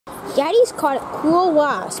Daddy's caught a cool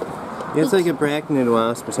wasp. Yeah, it's like a braconid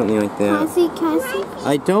wasp or something like that. Can I see?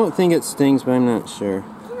 I don't think it stings, but I'm not sure.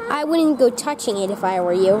 I wouldn't go touching it if I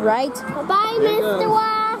were you, right? Bye, Mr.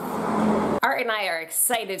 Wasp. Art and I are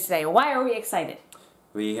excited today. Why are we excited?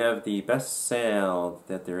 We have the best sale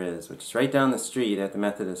that there is, which is right down the street at the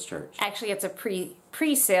Methodist Church. Actually, it's a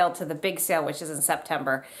pre-sale to the big sale, which is in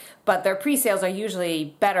September. But their pre-sales are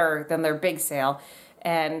usually better than their big sale.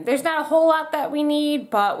 And there's not a whole lot that we need,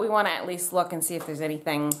 but we want to at least look and see if there's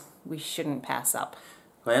anything we shouldn't pass up.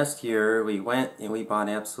 Last year, we went and we bought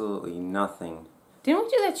absolutely nothing. Didn't we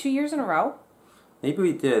do that 2 years in a row? Maybe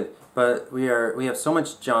we did, but we have so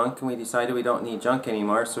much junk, and we decided we don't need junk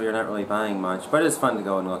anymore, so we're not really buying much. But it's fun to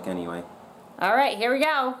go and look anyway. All right, here we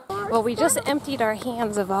go. Well, we just emptied our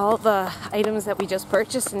hands of all the items that we just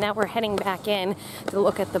purchased, and now we're heading back in to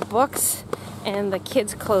look at the books and the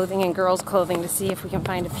kids' clothing and girls' clothing to see if we can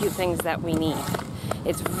find a few things that we need.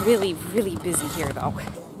 It's really, really busy here, though.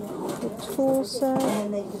 The tool set,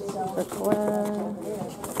 the glass.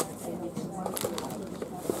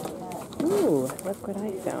 Ooh, look what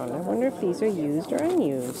I found. I wonder if these are used or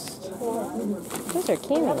unused. Those are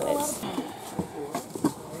candy lids.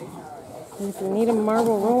 And if you need a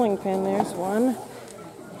marble rolling pin, there's one.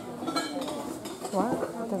 What?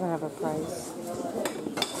 It doesn't have a price.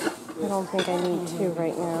 I don't think I need two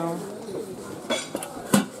right now.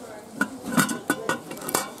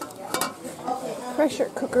 Pressure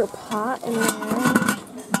cooker pot in there.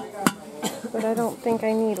 But I don't think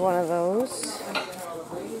I need one of those.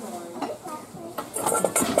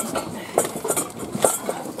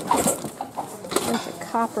 Bunch of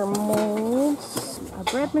copper molds, a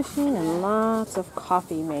bread machine, and lots of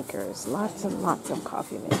coffee makers. Lots and lots of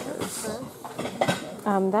coffee makers.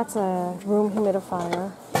 That's a room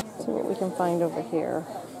humidifier. Let's see what we can find over here.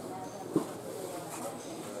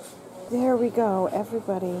 There we go,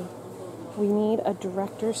 everybody. We need a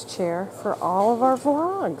director's chair for all of our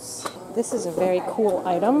vlogs. This is a very cool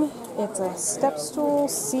item. It's a step stool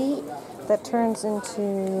seat that turns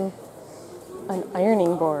into an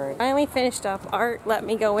ironing board. Finally finished up. Art let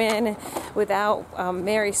me go in without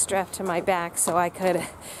Mary strapped to my back so I could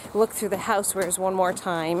look through the housewares one more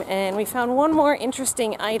time. And we found one more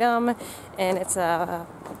interesting item, and it's a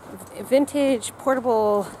vintage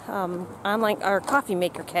portable online or coffee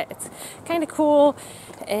maker kit. It's kind of cool,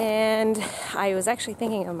 and I was actually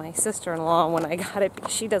thinking of my sister-in-law when I got it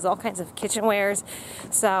because she does all kinds of kitchenwares.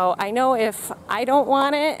 So I know if I don't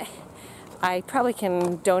want it, I probably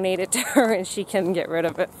can donate it to her and she can get rid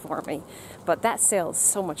of it for me. But that sale is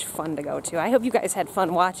so much fun to go to. I hope you guys had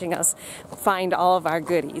fun watching us find all of our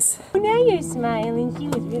goodies. Now you're smiling. She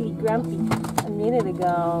was really grumpy a minute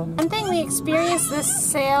ago. One thing we experienced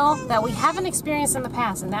this sale that we haven't experienced in the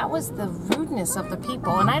past, and that was the rudeness of the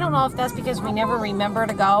people. And I don't know if that's because we never remember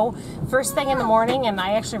to go first thing in the morning, and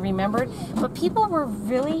I actually remembered, but people were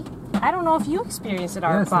really, I don't know if you experienced it,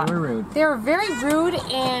 Art, but they were rude. They were very rude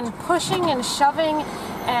and pushing and shoving,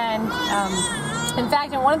 and in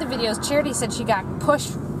fact, in one of the videos, Charity said she got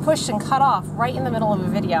pushed and cut off right in the middle of a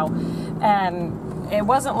video, and it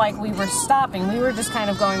wasn't like we were stopping. We were just kind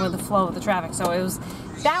of going with the flow of the traffic. So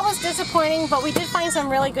that was disappointing, but we did find some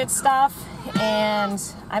really good stuff, and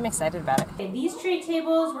I'm excited about it. Okay, these tray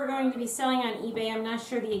tables we're going to be selling on eBay. I'm not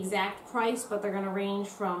sure the exact price, but they're going to range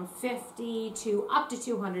from $50 to up to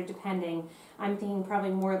 $200 depending. I'm thinking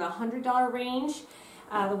probably more the $100 range.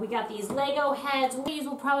 We got these Lego heads. These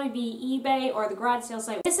will probably be eBay or the garage sale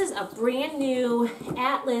site. This is a brand new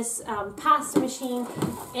Atlas pasta machine,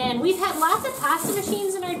 and we've had lots of pasta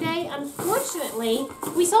machines in our day. Unfortunately,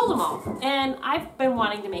 we sold them all, and I've been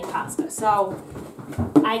wanting to make pasta, so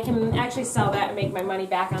I can actually sell that and make my money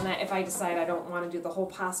back on that if I decide I don't want to do the whole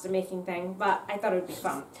pasta making thing, but I thought it would be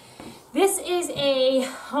fun. This is a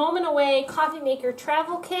home and away coffee maker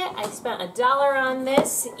travel kit. I spent $1 on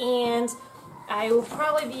this, and I will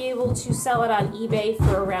probably be able to sell it on eBay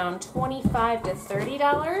for around $25 to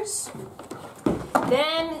 $30.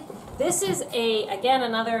 Then this is again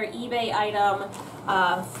another eBay item,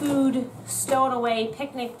 food stowaway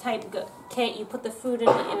picnic type kit. You put the food in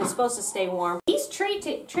it and it's supposed to stay warm. These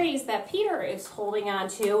trays that Peter is holding on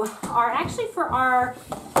to are actually for our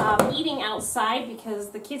eating outside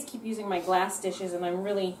because the kids keep using my glass dishes, and I'm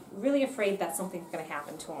really, really afraid that something's going to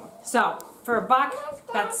happen to them. So for $1,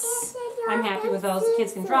 I'm happy with those. The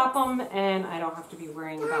kids can drop them, and I don't have to be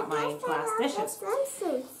worrying about my glass dishes.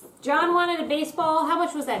 John wanted a baseball. How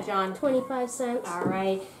much was that, John? 25 cents. All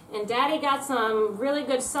right. And Daddy got some really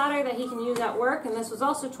good solder that he can use at work, and this was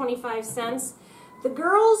also 25 cents. The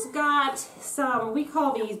girls got some, we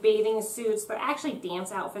call these bathing suits. They're actually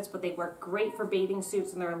dance outfits, but they work great for bathing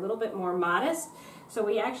suits, and they're a little bit more modest. So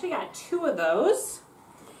we actually got 2 of those.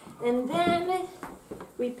 And then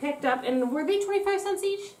we picked up, and were they 25 cents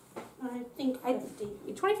each? I think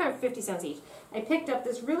 50. 25 or 50 cents each. I picked up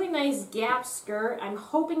this really nice Gap skirt. I'm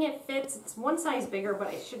hoping it fits. It's one size bigger,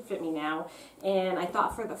 but it should fit me now. And I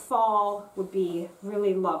thought for the fall would be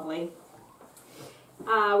really lovely.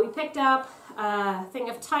 We picked up a thing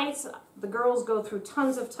of tights. The girls go through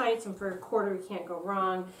tons of tights, and for a quarter you can't go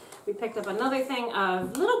wrong. We picked up another thing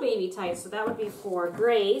of little baby tights, so that would be for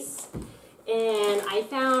Grace. And I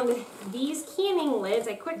found these canning lids.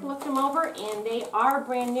 I quick looked them over, and they are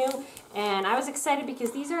brand new. And I was excited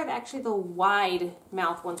because these are actually the wide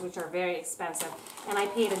mouth ones, which are very expensive. And I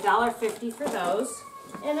paid $1.50 for those.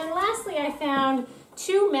 And then lastly, I found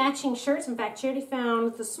 2 matching shirts. In fact, Charity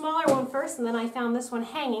found the smaller one first, and then I found this one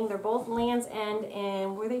hanging. They're both Land's End,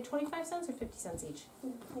 and were they 25 cents or 50 cents each?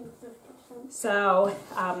 So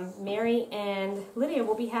Mary and Lydia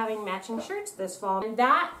will be having matching shirts this fall. And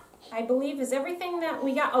that, I believe, is everything that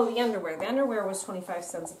we got. Oh, the underwear. The underwear was 25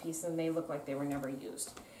 cents a piece, and they look like they were never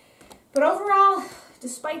used. But overall,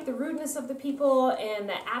 despite the rudeness of the people and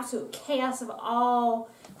the absolute chaos of all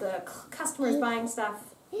the customers buying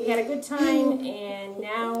stuff, we had a good time, and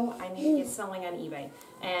now I need to get selling on eBay.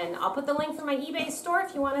 And I'll put the link for my eBay store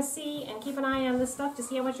if you want to see and keep an eye on this stuff to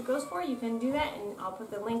see how much it goes for. You can do that, and I'll put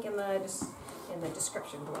the link in the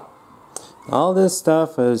description below. All this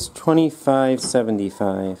stuff is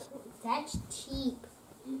 $25.75. That's cheap.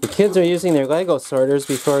 The kids are using their Lego sorters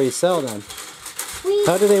before we sell them.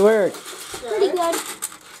 How do they work? Pretty good.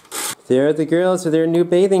 There are the girls with their new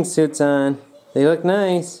bathing suits on. They look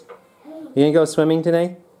nice. You gonna go swimming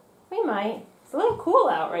today? We might. It's a little cool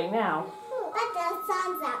out right now. But the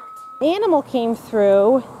sun's out. The animal came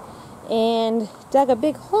through and dug a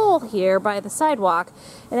big hole here by the sidewalk.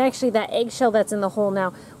 And actually that eggshell that's in the hole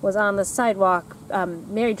now was on the sidewalk.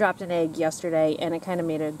 Mary dropped an egg yesterday, and it kind of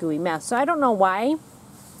made a gooey mess. So I don't know why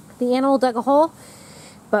the animal dug a hole,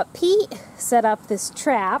 but Pete set up this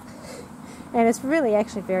trap, and it's really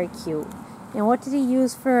actually very cute. And what did he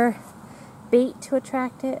use for bait to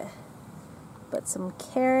attract it? But some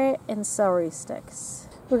carrot and celery sticks.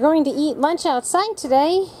 We're going to eat lunch outside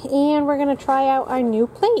today, and we're going to try out our new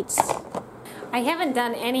plates. I haven't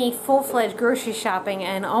done any full-fledged grocery shopping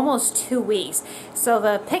in almost 2 weeks, so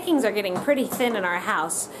the pickings are getting pretty thin in our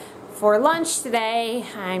house. For lunch today,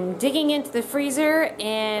 I'm digging into the freezer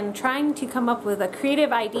and trying to come up with a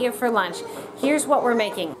creative idea for lunch. Here's what we're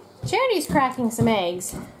making. Charity's cracking some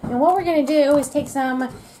eggs, and what we're going to do is take some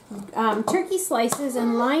turkey slices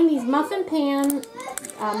and line these muffin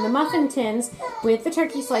the muffin tins with the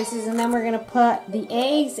turkey slices, and then we're going to put the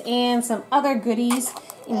eggs and some other goodies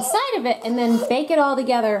inside of it, and then bake it all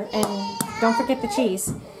together, and don't forget the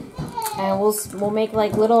cheese. And we'll make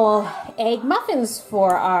like little egg muffins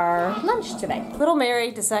for our lunch today. Little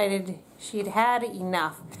Mary decided she'd had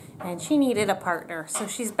enough and she needed a partner, so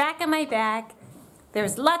she's back on my back.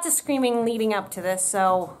 There's lots of screaming leading up to this,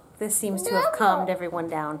 so this seems to have calmed everyone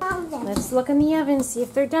down. Let's look in the oven, see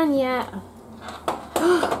if they're done yet.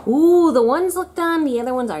 Ooh, the ones look done, the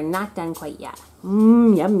other ones are not done quite yet.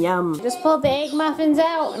 Mmm, yum yum. Just pulled the egg muffins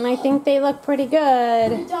out, and I think they look pretty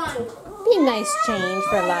good. Done. Be a nice change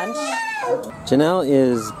for lunch. Janelle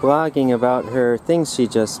is blogging about her things she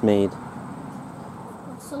just made.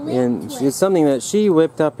 And it's something that she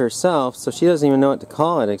whipped up herself, so she doesn't even know what to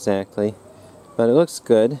call it exactly. But it looks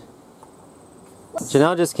good.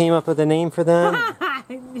 Janelle just came up with a name for them.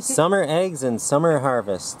 Summer Eggs and Summer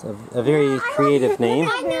Harvest. A very creative name.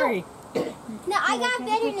 No, I got a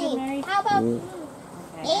better name. How about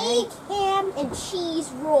egg, ham, and cheese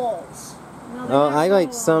rolls? Oh, I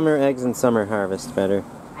like Summer Eggs and Summer Harvest better.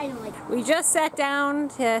 I don't like. We just sat down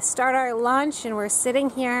to start our lunch, and we're sitting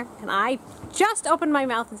here, and I just opened my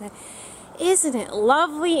mouth and said, "Isn't it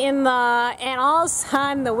lovely in the..." And all of a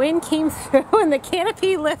sudden the wind came through and the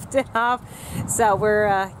canopy lifted up. So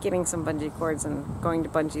we're getting some bungee cords and going to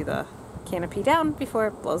bungee the canopy down before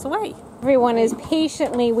it blows away. Everyone is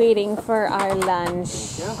patiently waiting for our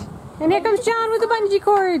lunch. And here comes John with the bungee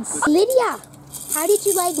cords. Lydia, how did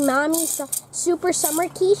you like Mommy's Super Summer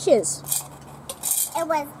Quiches? It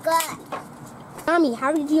was good. Mommy,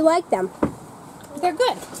 how did you like them? They're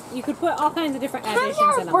good. You could put all kinds of different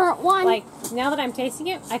additions in them. Like, now that I'm tasting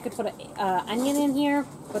it, I could put an onion in here,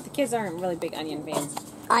 but the kids aren't really big onion fans.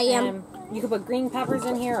 I am. You could put green peppers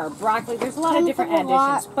in here or broccoli. There's a lot of different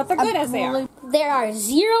additions, but they're good as they are. There are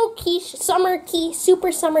 0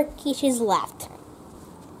 Super Summer Quiches left.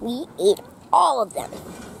 We ate all of them.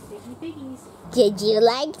 Piggies. Did you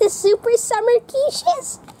like the Super Summer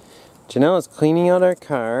Quiches? Janelle is cleaning out our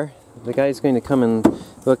car. The guy's going to come and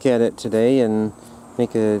look at it today and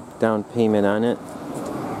make a down payment on it.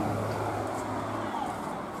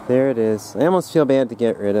 There it is. I almost feel bad to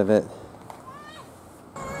get rid of it.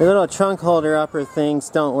 The little trunk holder upper things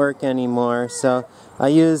don't work anymore, so I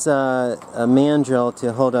use a mandrel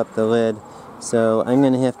to hold up the lid. So I'm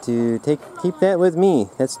going to have to keep that with me.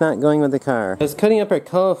 That's not going with the car. I was cutting up our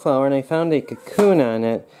cauliflower and I found a cocoon on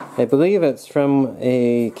it. I believe it's from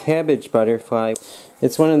a cabbage butterfly.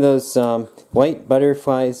 It's one of those white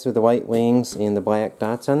butterflies with the white wings and the black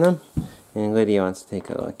dots on them. And Lydia wants to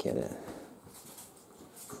take a look at it.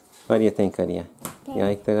 What do you think, Lydia? You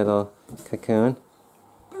like the little cocoon?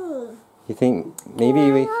 You think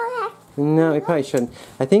maybe we... No, we probably shouldn't.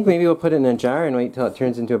 I think maybe we'll put it in a jar and wait till it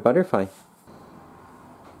turns into a butterfly.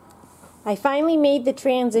 I finally made the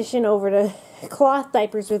transition over to cloth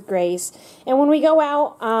diapers with Grace. And when we go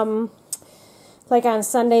out, like on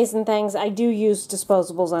Sundays and things, I do use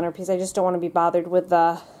disposables on her because I just don't want to be bothered with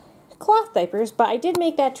the cloth diapers. But I did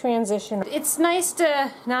make that transition. It's nice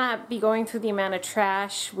to not be going through the amount of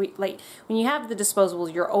trash. Like when you have the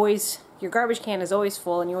disposables, your garbage can is always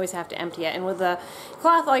full and you always have to empty it. And with the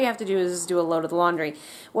cloth, all you have to do is do a load of the laundry.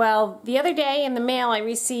 Well, the other day in the mail I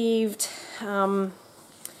received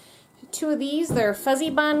two of these. They're fuzzy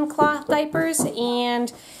bun cloth diapers,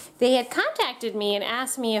 and they had contacted me and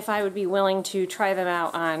asked me if I would be willing to try them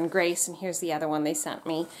out on Grace, and here's the other one they sent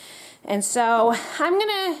me. And so I'm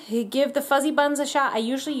gonna give the fuzzy buns a shot. I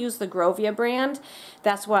usually use the Grovia brand.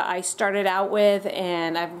 That's what I started out with,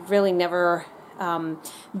 and I've really never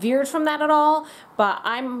veered from that at all, but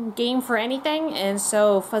I'm game for anything. And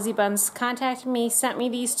so Fuzzy Buns contacted me, sent me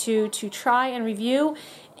these two to try and review,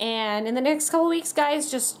 and in the next couple of weeks, guys,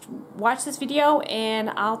 just watch this video and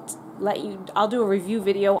I'll do a review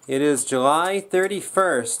video. It is July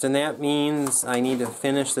 31st, and that means I need to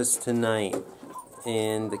finish this tonight.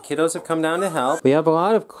 And the kiddos have come down to help. We have a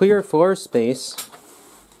lot of clear floor space.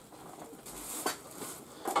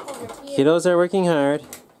 Kiddos are working hard.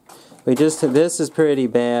 This is pretty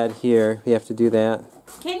bad here. We have to do that.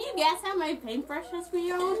 Can you guess how many paintbrushes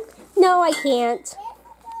we own? No, I can't.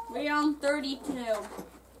 We own 32.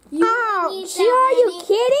 Ouch! Are you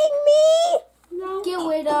kidding me? No. Get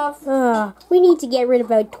rid of. We need to get rid of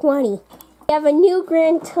about 20. We have a new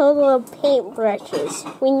grand total of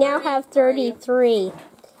paintbrushes. We now have 33.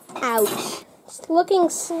 Ouch. It's looking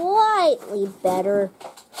slightly better.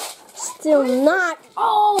 Still not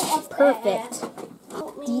perfect.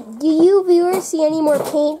 Do you viewers see any more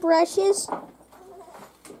paintbrushes?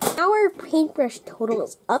 Our paintbrush total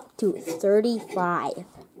is up to 35.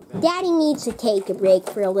 Daddy needs to take a break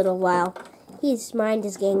for a little while. His mind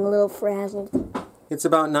is getting a little frazzled. It's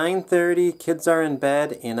about 9:30, kids are in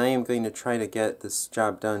bed, and I am going to try to get this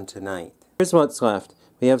job done tonight. Here's what's left.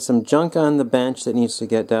 We have some junk on the bench that needs to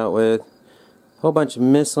get dealt with, a whole bunch of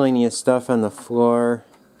miscellaneous stuff on the floor,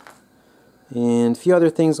 and a few other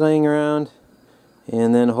things laying around,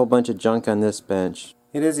 and then a whole bunch of junk on this bench.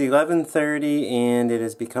 It is 11:30, and it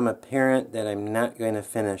has become apparent that I'm not going to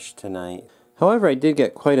finish tonight. However, I did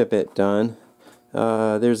get quite a bit done.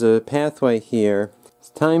 There's a pathway here.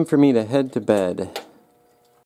 It's time for me to head to bed.